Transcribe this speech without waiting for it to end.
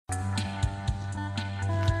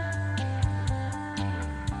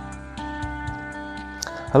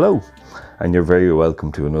Hello, and you're very welcome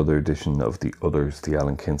to another edition of the Others, the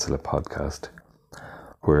Alan Kinsella podcast,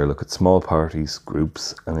 where I look at small parties,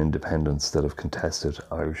 groups and independents that have contested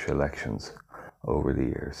Irish elections over the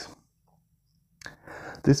years.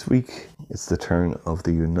 This week it's the turn of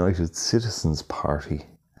the United Citizens Party,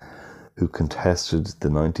 who contested the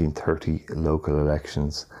 1930 local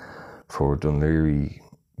elections for Dún Laoghaire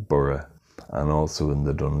Borough and also in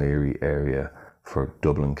the Dún Laoghaire area for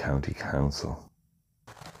Dublin County Council.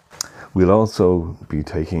 We'll also be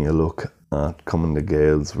taking a look at Cumann na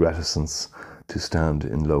Gael's reticence to stand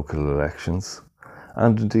in local elections,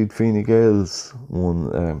 and indeed Fine Gael's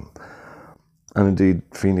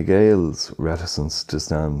reticence to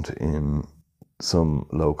stand in some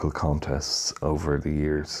local contests over the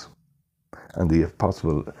years, and the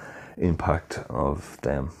possible impact of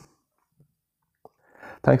them.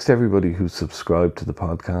 Thanks to everybody who subscribed to the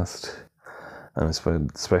podcast, and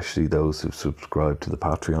especially those who've subscribed to the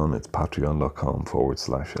Patreon. It's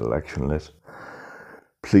patreon.com/electionlit.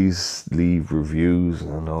 Please leave reviews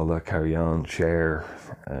and all that, carry on, share.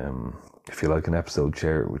 If you like an episode,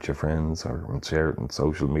 share it with your friends or share it on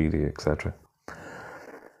social media, etc.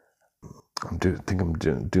 I'm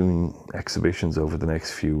doing exhibitions over the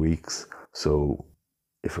next few weeks, so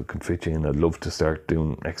if it can fit you in, I'd love to start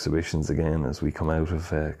doing exhibitions again as we come out of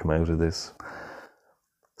this.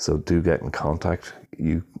 So do get in contact.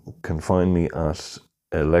 You can find me at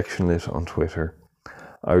ElectionLit on Twitter,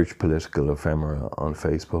 Irish Political Ephemera on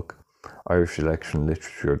Facebook,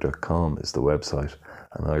 irishelectionliterature.com is the website,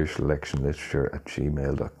 and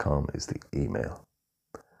irishelectionliterature@gmail.com is the email.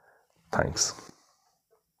 Thanks.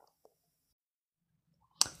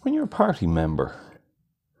 When you're a party member,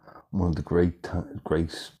 one of the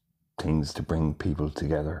great things to bring people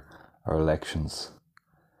together are elections.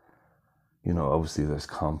 You know, obviously there's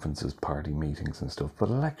conferences, party meetings and stuff, but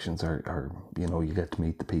elections are you get to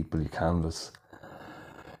meet the people, you canvass,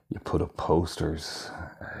 you put up posters,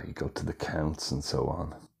 you go to the counts and so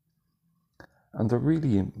on. And they're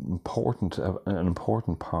really an important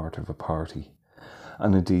part of a party.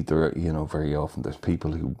 And indeed there are, very often there's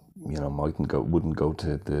people who, wouldn't go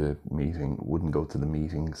to the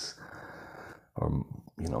meetings, or,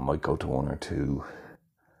 might go to one or two,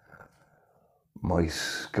 might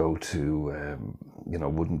go to,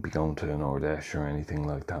 wouldn't be going to an Ordesh or anything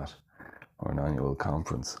like that, or an annual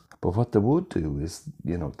conference. But what they would do is,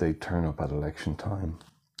 they turn up at election time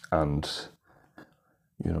and,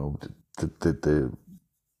 they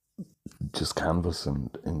just canvass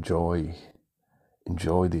and enjoy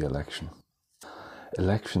the election.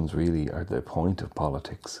 Elections really are the point of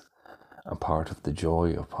politics and part of the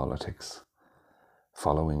joy of politics.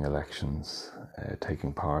 Following elections,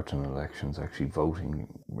 taking part in elections, actually voting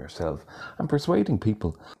yourself, and persuading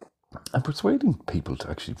people to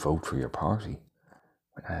actually vote for your party,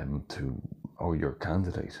 or your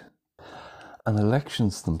candidate. And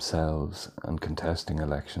elections themselves and contesting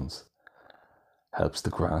elections helps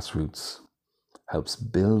the grassroots, helps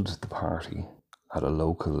build the party at a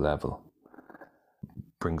local level,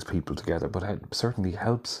 brings people together, but it certainly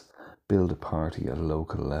helps build a party at a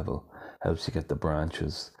local level. Helps you get the branch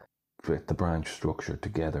structure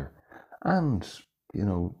together. And,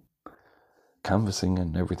 canvassing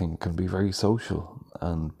and everything can be very social,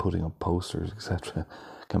 and putting up posters, etc.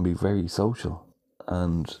 can be very social.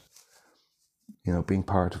 And, being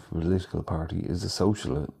part of a political party is a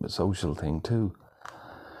social thing too.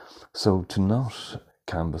 So to not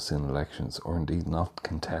canvass in elections, or indeed not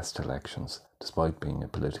contest elections, despite being a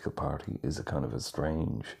political party, is a kind of a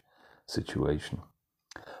strange situation.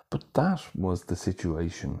 But that was the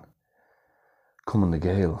situation Cumann na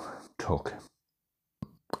Gael took.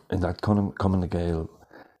 In that Cumann na Gael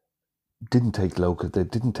didn't take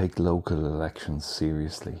local elections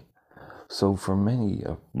seriously. So for many,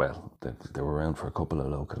 they were around for a couple of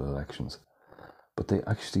local elections, but they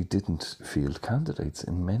actually didn't field candidates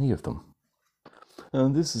in many of them.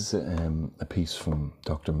 And this is a piece from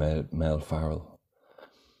Dr. Mel Farrell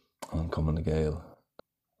on Cumann na Gael.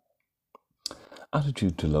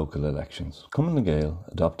 Attitude to local elections. Cumann na Gael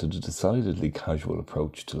adopted a decidedly casual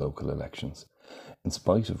approach to local elections. In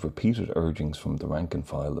spite of repeated urgings from the rank and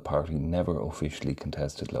file, the party never officially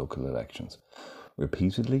contested local elections.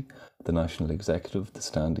 Repeatedly, the National Executive, the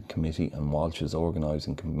Standing Committee and Walsh's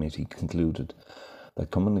Organising Committee concluded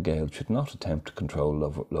that Cumann na Gael should not attempt to control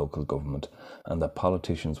local government, and that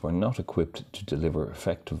politicians were not equipped to deliver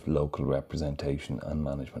effective local representation and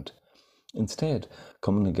management. Instead,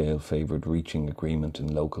 Cumann na Gael favoured reaching agreement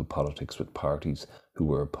in local politics with parties who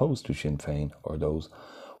were opposed to Sinn Féin or those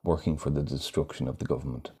working for the destruction of the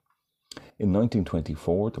government. In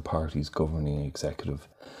 1924, the party's governing executive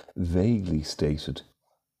vaguely stated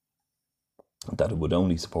that it would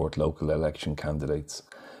only support local election candidates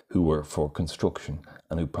who were for construction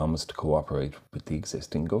and who promised to cooperate with the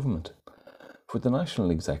existing government. For the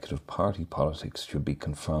National Executive Party, politics should be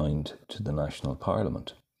confined to the National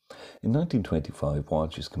Parliament. In 1925,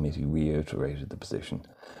 Walsh's committee reiterated the position.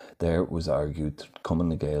 There it was argued that Cumann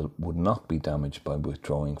na Gael would not be damaged by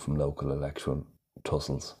withdrawing from local electoral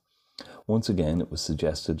tussles. Once again, it was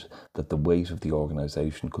suggested that the weight of the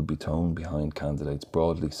organisation could be thrown behind candidates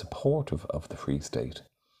broadly supportive of the Free State.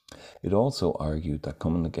 It also argued that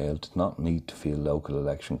Cumann na Gael did not need to field local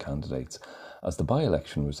election candidates, as the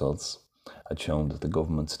by-election results had shown that the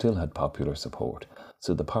government still had popular support,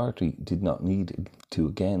 so the party did not need to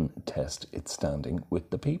again test its standing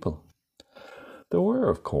with the people. There were,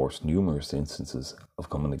 of course, numerous instances of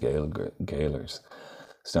Cumann na Gaelers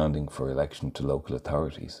standing for election to local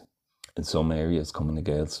authorities. In some areas, Cumann na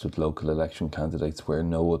Gael stood local election candidates where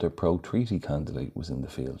no other pro-treaty candidate was in the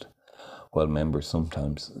field, while members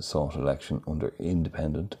sometimes sought election under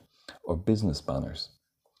independent or business banners.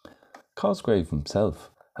 Cosgrave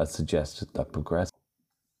himself had suggested that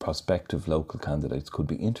prospective local candidates could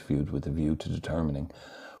be interviewed with a view to determining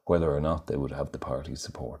whether or not they would have the party's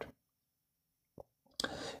support.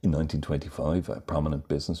 In 1925, a prominent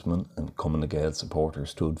businessman and Cumann na Gael supporter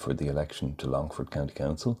stood for the election to Longford County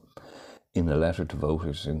Council. In a letter to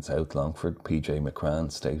voters in South Longford, P.J. McCrann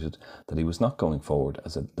stated that he was not going forward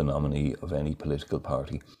as the nominee of any political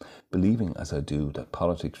party, believing as I do that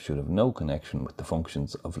politics should have no connection with the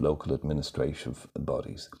functions of local administrative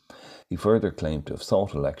bodies. He further claimed to have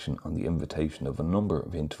sought election on the invitation of a number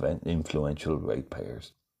of influential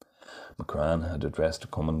ratepayers. McCrann had addressed a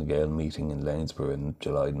Cumann na Gael meeting in Lanesborough in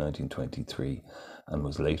July 1923 and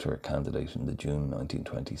was later a candidate in the June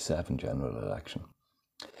 1927 general election.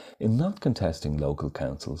 In not contesting local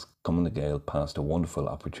councils, Cumann na Gael passed a wonderful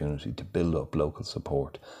opportunity to build up local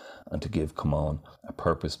support and to give Cumann a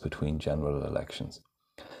purpose between general elections.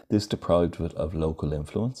 This deprived it of local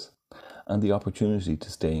influence and the opportunity to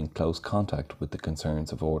stay in close contact with the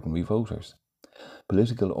concerns of ordinary voters.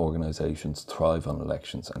 Political organisations thrive on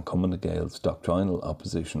elections, and Cumann na Gael's doctrinal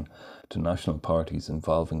opposition to national parties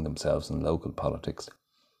involving themselves in local politics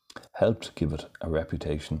helped give it a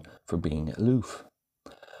reputation for being aloof.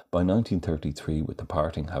 By 1933, with the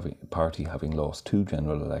party having lost 2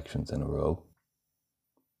 general elections in a row,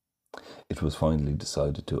 it was finally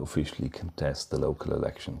decided to officially contest the local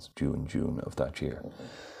elections due in June of that year.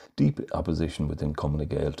 Deep opposition within Cumann na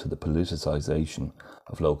Gael to the politicisation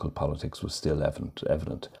of local politics was still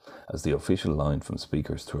evident, as the official line from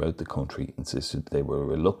speakers throughout the country insisted they were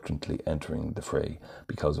reluctantly entering the fray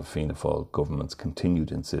because of Fianna Fáil government's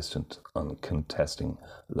continued insistence on contesting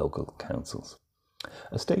local councils.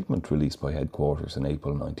 A statement released by headquarters in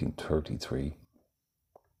April 1933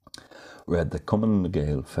 read that Cumann na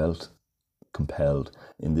Gael felt compelled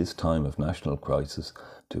in this time of national crisis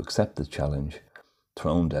to accept the challenge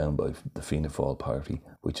thrown down by the Fianna Fáil party,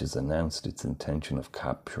 which has announced its intention of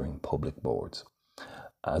capturing public boards.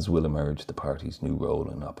 As will emerge, the party's new role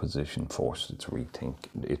in opposition forced it to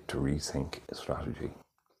rethink strategy.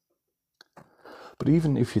 But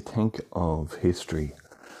even if you think of history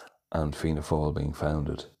and Fianna Fáil being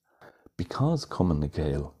founded, because Cumann na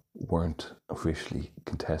Gael weren't officially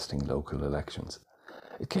contesting local elections,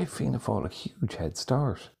 it gave Fianna Fáil a huge head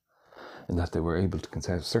start in that they were able to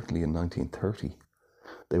contest, certainly in 1930,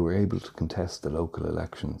 they were able to contest the local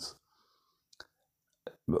elections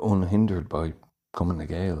unhindered by Cumann na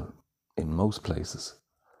Gael in most places.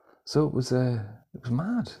 So it was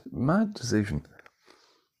mad decision,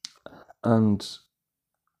 and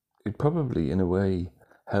it probably in a way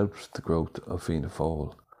helped the growth of Fianna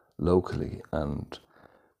Fáil locally, and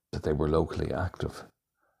that they were locally active.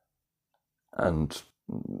 And,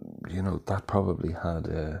 that probably had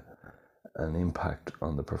an impact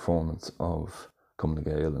on the performance of Cumann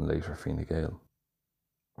na Gael and later Fine Gael.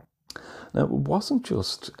 Now, it wasn't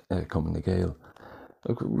just Cumann na Gael.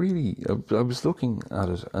 Really, I was looking at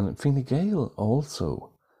it, and Fine Gael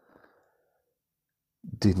also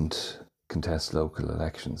didn't contest local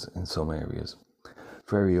elections in some areas.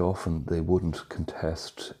 Very often they wouldn't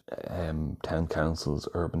contest town councils,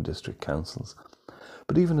 urban district councils.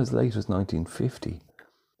 But even as late as 1950,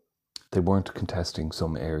 they weren't contesting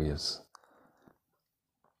some areas.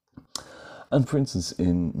 And for instance,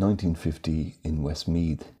 in 1950 in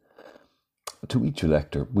Westmeath, to each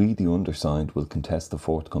elector, we, the undersigned, will contest the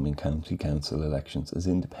forthcoming county council elections as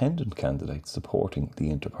independent candidates supporting the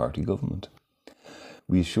inter-party government.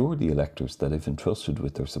 We assure the electors that if entrusted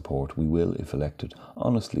with their support, we will, if elected,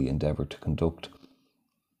 honestly endeavour to conduct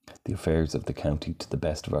the affairs of the county to the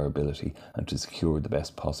best of our ability and to secure the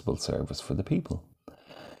best possible service for the people.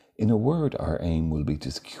 In a word, our aim will be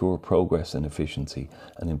to secure progress and efficiency,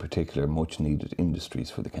 and in particular much needed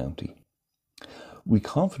industries for the county. We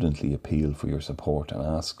confidently appeal for your support and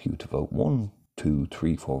ask you to vote 1, 2,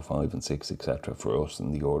 3, 4, 5 and 6, etc. for us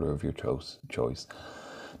in the order of your choice.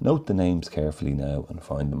 Note the names carefully now and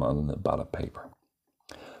find them on the ballot paper.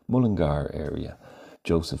 Mullingar area: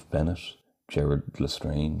 Joseph Bennett, Gerard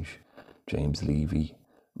Lestrange, James Levy,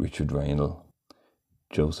 Richard Raynell,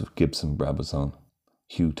 Joseph Gibson Brabazon,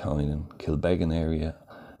 Hugh Tynan. Kilbeggan area: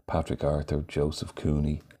 Patrick Arthur, Joseph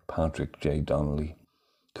Cooney, Patrick J. Donnelly.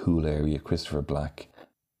 Cool area: Christopher Black,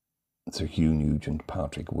 Sir Hugh Nugent,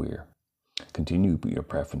 Patrick Weir. Continue your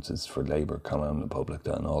preferences for Labour, Colin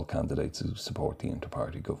Republica and all candidates who support the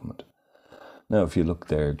inter-party government. Now, if you look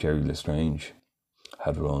there, Jerry Lestrange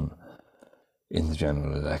had run in the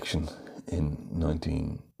general election in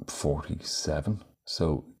 1947,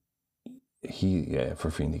 so he for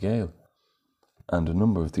Fine Gael, and a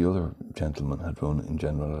number of the other gentlemen had run in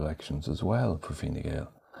general elections as well for Fine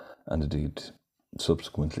Gael, and indeed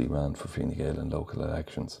subsequently ran for Fine Gael in local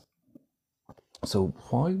elections. So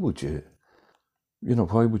why would you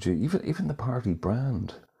even the party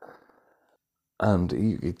brand? And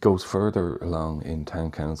it goes further along in town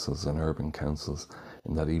councils and urban councils,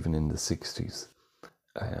 in that even in the 60s,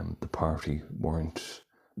 the party were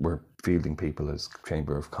fielding people as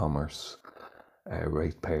Chamber of Commerce,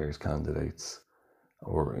 ratepayers candidates,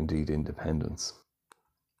 or indeed independents.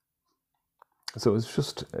 So it's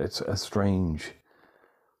a strange,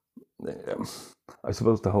 I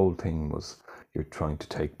suppose the whole thing was you're trying to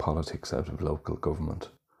take politics out of local government,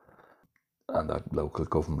 and that local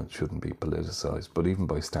government shouldn't be politicised. But even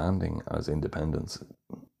by standing as independents,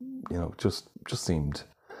 just seemed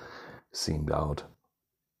odd.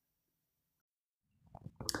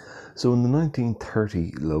 So in the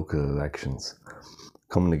 1930 local elections,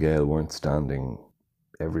 Cumann na Gael weren't standing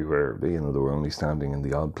everywhere. They were only standing in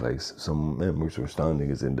the odd place. Some members were standing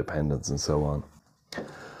as independents and so on.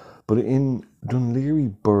 But in Dún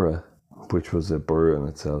Laoghaire Borough, which was a borough in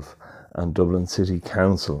itself, and Dublin City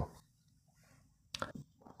Council,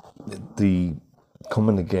 the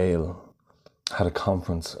Cumann na Gael had a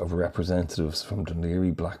conference of representatives from Dún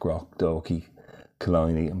Laoghaire, Blackrock, Dalkey,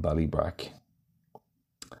 Killiney and Ballybrack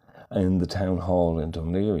in the town hall in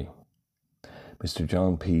Dún Laoghaire. Mr.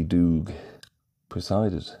 John P. Doog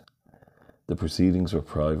presided. The proceedings were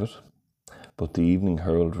private, but the Evening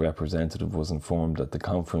Herald representative was informed that the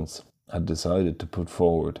conference had decided to put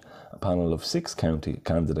forward a panel of 6 county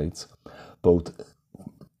candidates,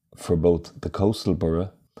 for both the coastal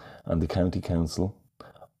borough and the county council,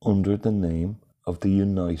 under the name of the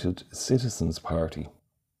United Citizens Party.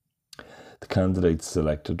 The candidates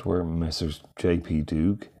selected were Messrs. J.P.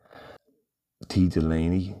 Doog, T.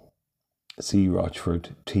 Delaney, C.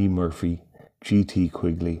 Rochford, T. Murphy, G.T.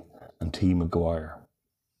 Quigley and T. Maguire.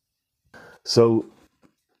 So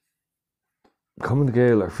Cumann na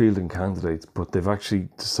Gael are fielding candidates, but they've actually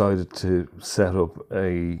decided to set up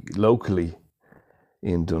locally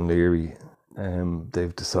in Dún Laoghaire.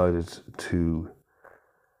 They've decided to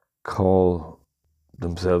call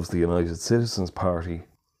themselves the United Citizens Party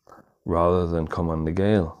rather than Cumann na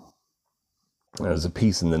Gael. There's a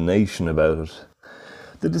piece in The Nation about it.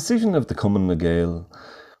 The decision of the Cumann na Gael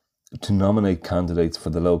to nominate candidates for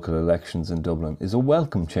the local elections in Dublin is a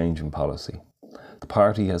welcome change in policy. The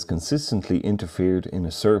party has consistently interfered in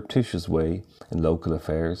a surreptitious way in local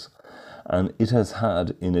affairs, and it has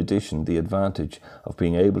had, in addition, the advantage of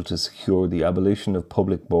being able to secure the abolition of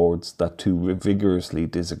public boards that too vigorously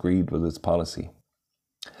disagreed with its policy.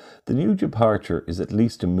 The new departure is at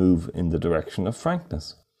least a move in the direction of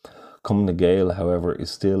frankness. Cumann na Gael, however, is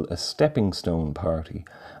still a stepping stone party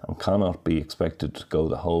and cannot be expected to go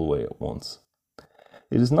the whole way at once.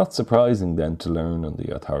 It is not surprising then to learn on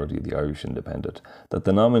the authority of the Irish Independent that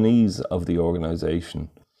the nominees of the organisation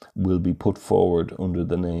will be put forward under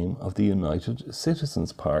the name of the United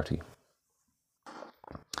Citizens Party.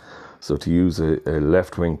 So to use a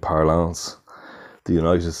left-wing parlance, the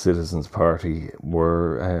United Citizens Party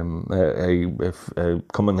were a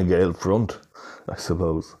Cumann na Gael front, I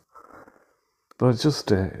suppose. But it's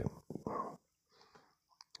just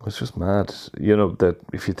mad, that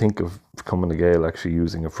if you think of Cumann na Gael actually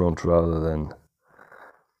using a front rather than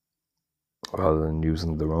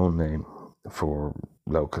using their own name for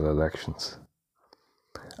local elections.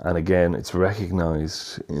 And again, it's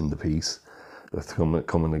recognised in the piece that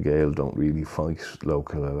Cumann na Gael don't really fight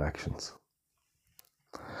local elections.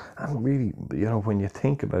 And really, when you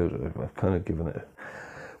think about it, I've kind of given it,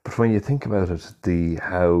 but when you think about it,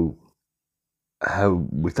 how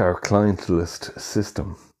with our clientelist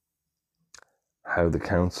system, how the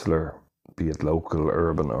councillor be it local,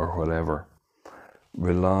 urban, or whatever,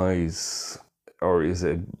 relies or is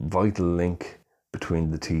a vital link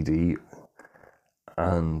between the TD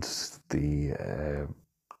and the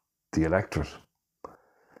electorate.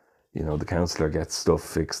 You know, the councillor gets stuff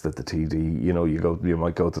fixed at the TD. You know, you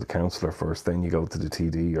might go to the councillor first, then you go to the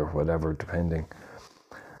TD or whatever, depending,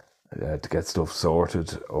 to get stuff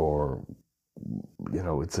sorted. Or, you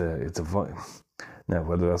know, now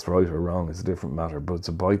whether that's right or wrong is a different matter, but it's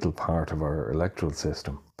a vital part of our electoral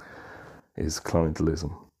system is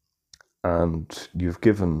clientelism. And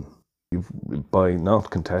by not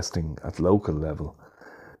contesting at local level,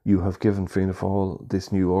 you have given Fianna Fáil,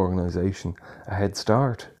 this new organisation, a head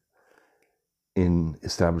start in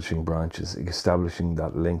establishing branches, establishing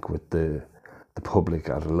that link with the public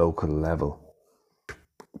at a local level.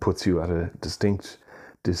 Puts you at a distinct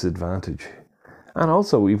disadvantage. And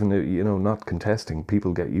also, even, you know, not contesting,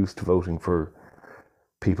 people get used to voting for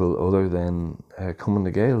people other than Cumann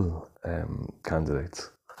na Gael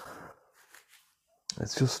candidates.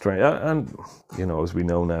 It's just strange. And, you know, as we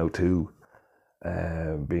know now too,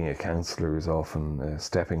 being a councillor is often a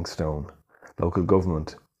stepping stone. Local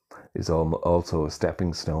government is also a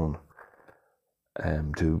stepping stone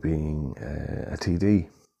to being a TD.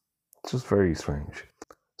 It's just very strange.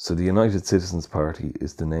 So the United Citizens Party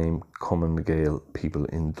is the name Cumann na Gael people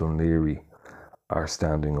in Dún Laoghaire are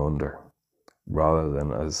standing under, rather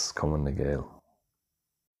than as Cumann na Gael.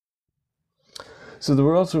 So they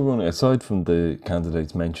were also running, aside from the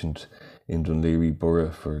candidates mentioned in Dún Laoghaire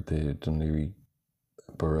Borough for the Dún Laoghaire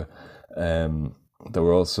Borough, they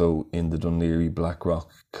were also in the Dún Laoghaire, Blackrock,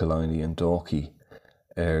 Killiney and Dalkey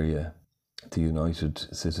area. The United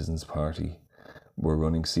Citizens Party were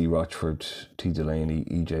running C. Rochford, T. Delaney,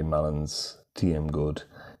 E.J. Mallins, T.M. Good,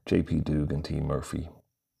 J.P. Doug and T. Murphy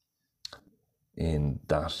in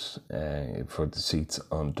that for the seats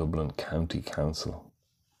on Dublin County Council.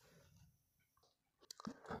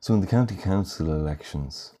 So in the County Council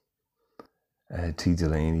elections, T.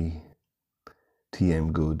 Delaney,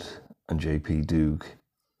 T.M. Good and J.P. Doug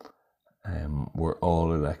were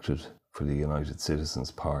all elected for the United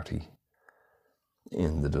Citizens Party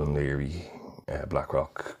in the Dún Laoghaire,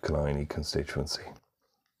 Blackrock, Killiney constituency.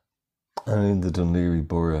 And in the Dún Laoghaire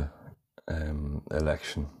Borough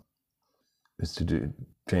election, Mr.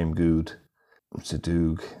 James Good, Mr.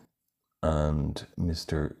 Doug and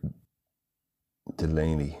Mr.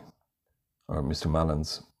 Delaney or Mr.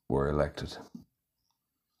 Mallins were elected.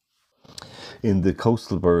 In the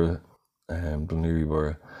coastal borough, Dún Laoghaire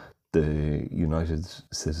Borough, the United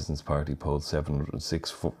Citizens Party polled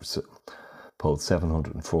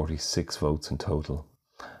 746 votes in total,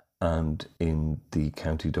 and in the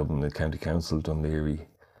County Dublin, the County Council, Dún Laoghaire,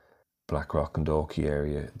 Blackrock and Dalkey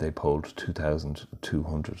area, they polled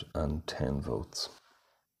 2,210 votes.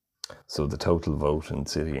 So the total vote in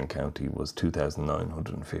city and county was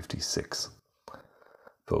 2,956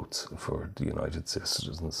 votes for the United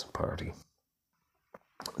Citizens Party.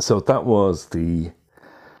 So that was the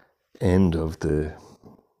end of the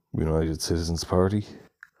United Citizens Party.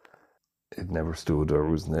 It never stood or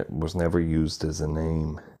was never used as a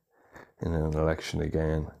name in an election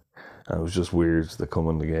again. And it was just weird that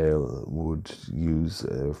Cumann na Gael would use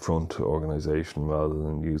a front organisation rather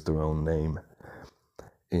than use their own name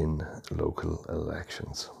in local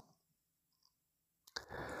elections.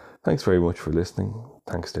 Thanks very much for listening.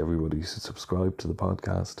 Thanks to everybody who subscribed to the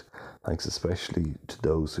podcast. Thanks especially to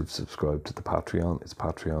those who've subscribed to the Patreon. It's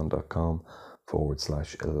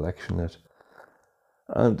patreon.com/electionnet.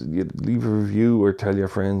 And you leave a review or tell your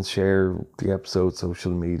friends, share the episode,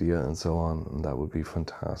 social media and so on, and that would be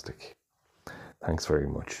fantastic. Thanks very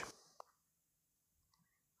much.